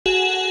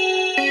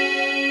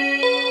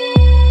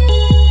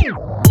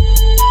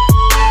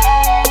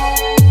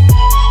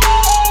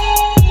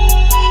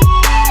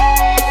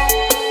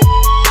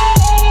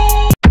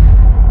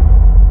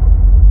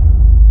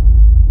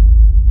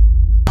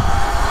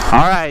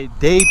right,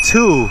 day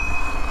 2,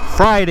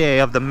 Friday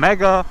of the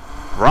Mega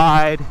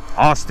Ride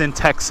Austin,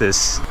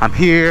 Texas. I'm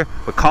here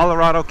with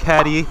Colorado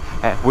Caddy.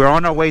 We're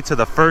on our way to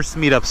the first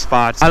meetup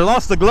spot. I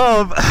lost the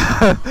glove,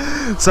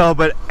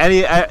 but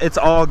it's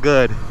all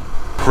good.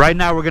 Right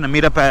now we're gonna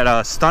meet up at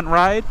a stunt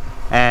ride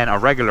and a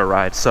regular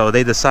ride. So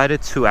they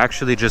decided to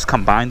actually just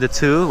combine the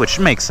two, which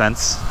makes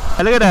sense.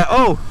 And look at that.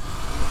 Oh,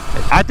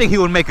 I think he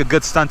would make a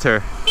good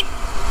stunter.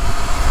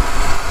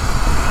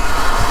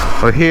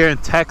 We're here in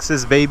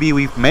Texas, baby.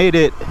 We've made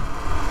it.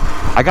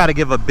 I gotta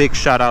give a big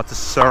shout out to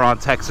Surron,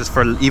 Texas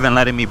for even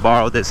letting me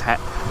borrow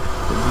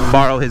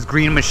his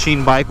green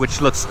machine bike,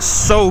 which looks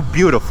so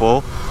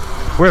beautiful.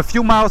 We're a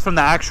few miles from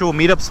the actual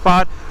meetup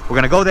spot. We're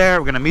gonna go there,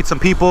 we're gonna meet some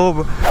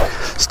people.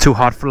 It's too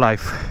hot for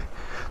life.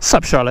 What's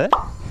up, Charlotte?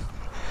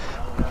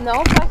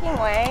 No fucking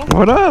way.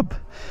 What up?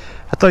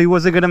 I thought you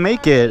wasn't gonna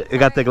make it. You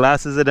got the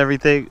glasses and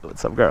everything.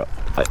 What's up, girl?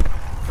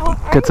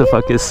 Good to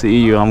fucking see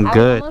you. I'm good.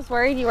 I was almost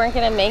worried you weren't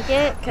gonna make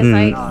it because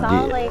I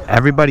saw like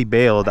everybody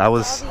bailed. I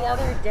was the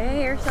other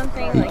day or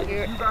something. Like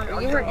you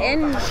were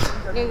in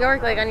New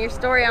York, like on your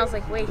story. I was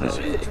like, wait, he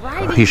should be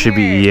driving. He should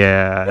be,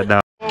 yeah. No.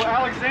 Oh,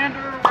 Alexander,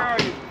 where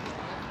are you?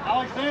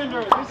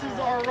 Alexander, this is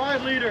our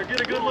ride leader. Get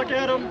a good look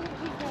at him.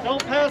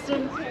 Don't pass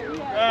him.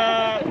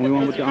 We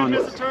went with the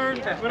honors. Miss a turn.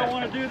 We don't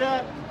want to do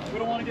that. We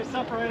don't want to get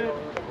separated.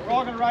 We're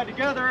all going to ride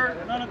together.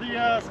 None of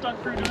the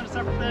stunt crew doing a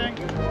separate thing.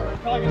 We're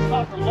probably going to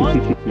stop for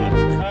lunch.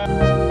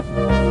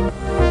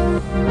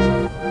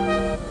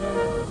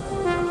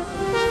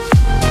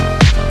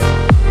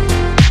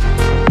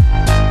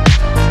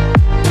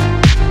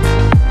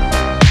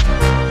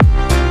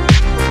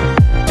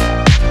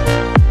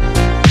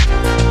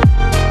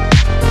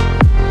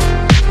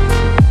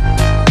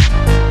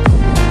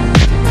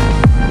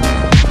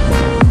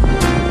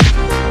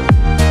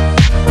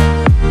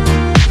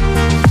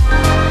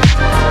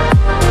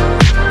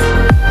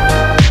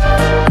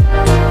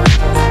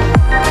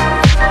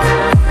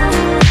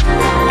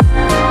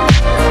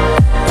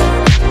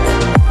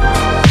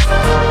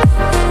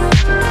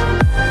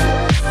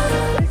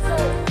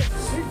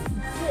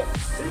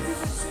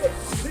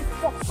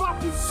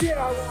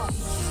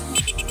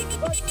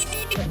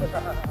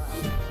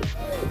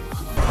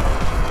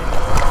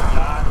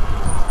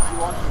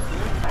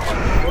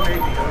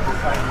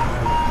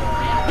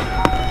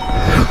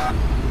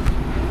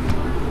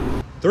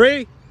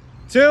 Three,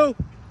 2,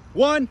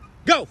 1,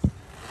 go!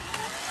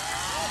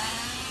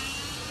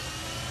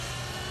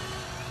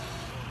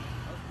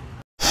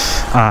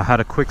 Had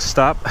a quick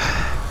stop.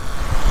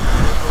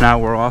 Now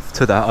we're off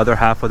to the other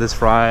half of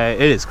this ride.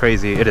 It is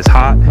crazy. It is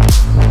hot.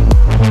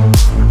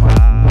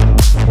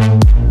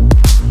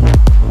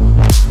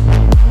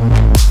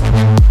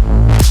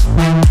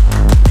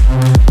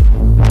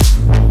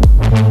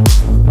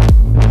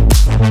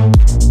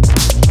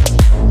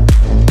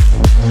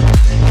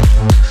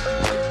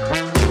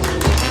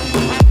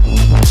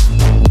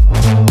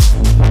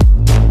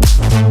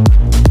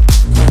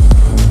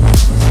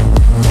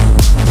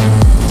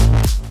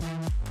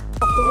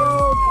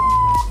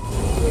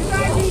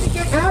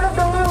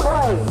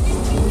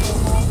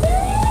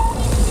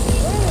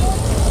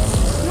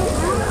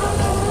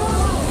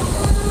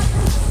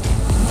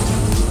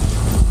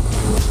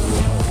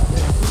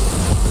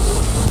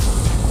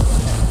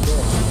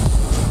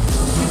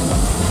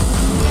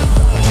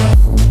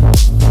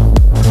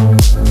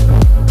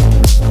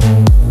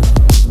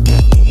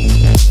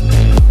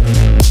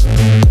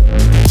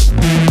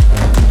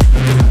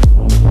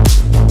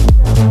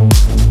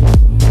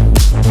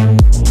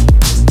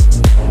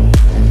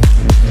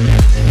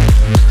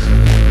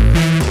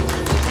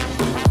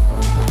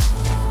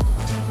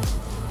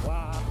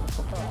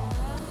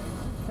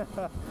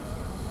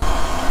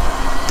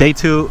 Day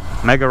 2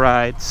 mega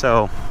ride.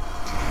 So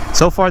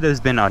far there's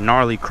been a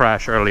gnarly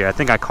crash earlier. I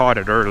think I caught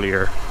it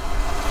earlier.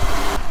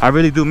 I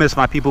really do miss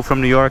my people from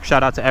New York.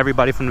 Shout out to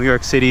everybody from New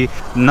York City.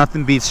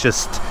 Nothing beats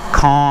just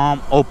calm,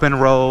 open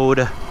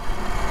road,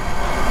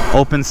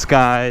 open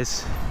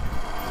skies.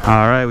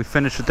 All right, we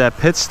finished with that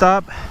pit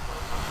stop.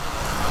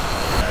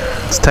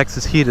 This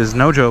Texas heat is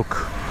no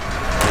joke.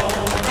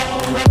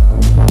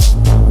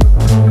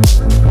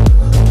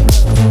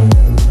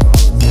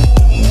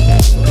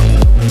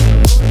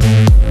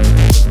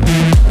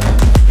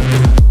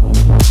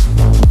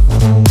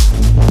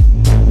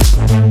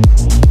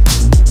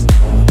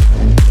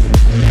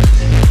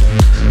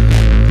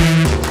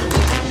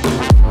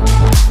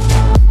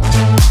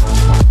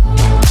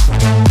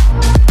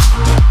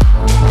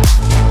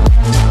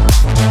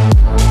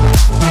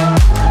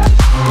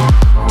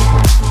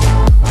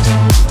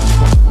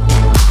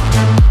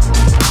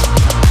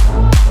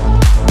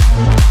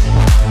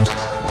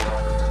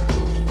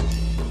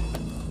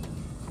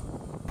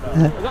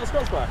 Is that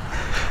Scott's bike?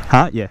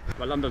 Huh? Yeah.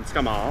 My London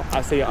scammer.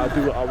 I say I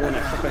do what I want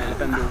it.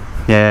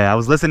 Yeah, I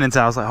was listening to.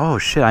 I was like, oh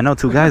shit, I know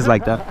two guys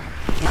like that.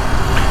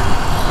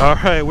 All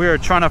right, we are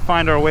trying to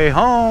find our way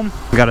home.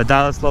 We got a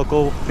Dallas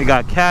local. We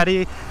got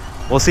Caddy.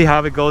 We'll see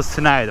how it goes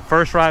tonight. The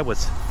first ride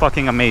was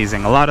fucking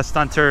amazing. A lot of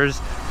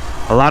stunters,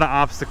 a lot of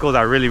obstacles.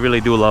 I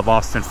really do love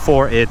Austin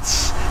for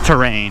its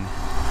terrain.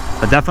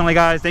 But definitely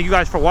guys, thank you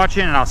guys for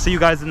watching, and I'll see you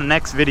guys in the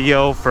next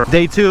video for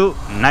day 2,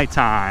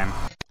 nighttime.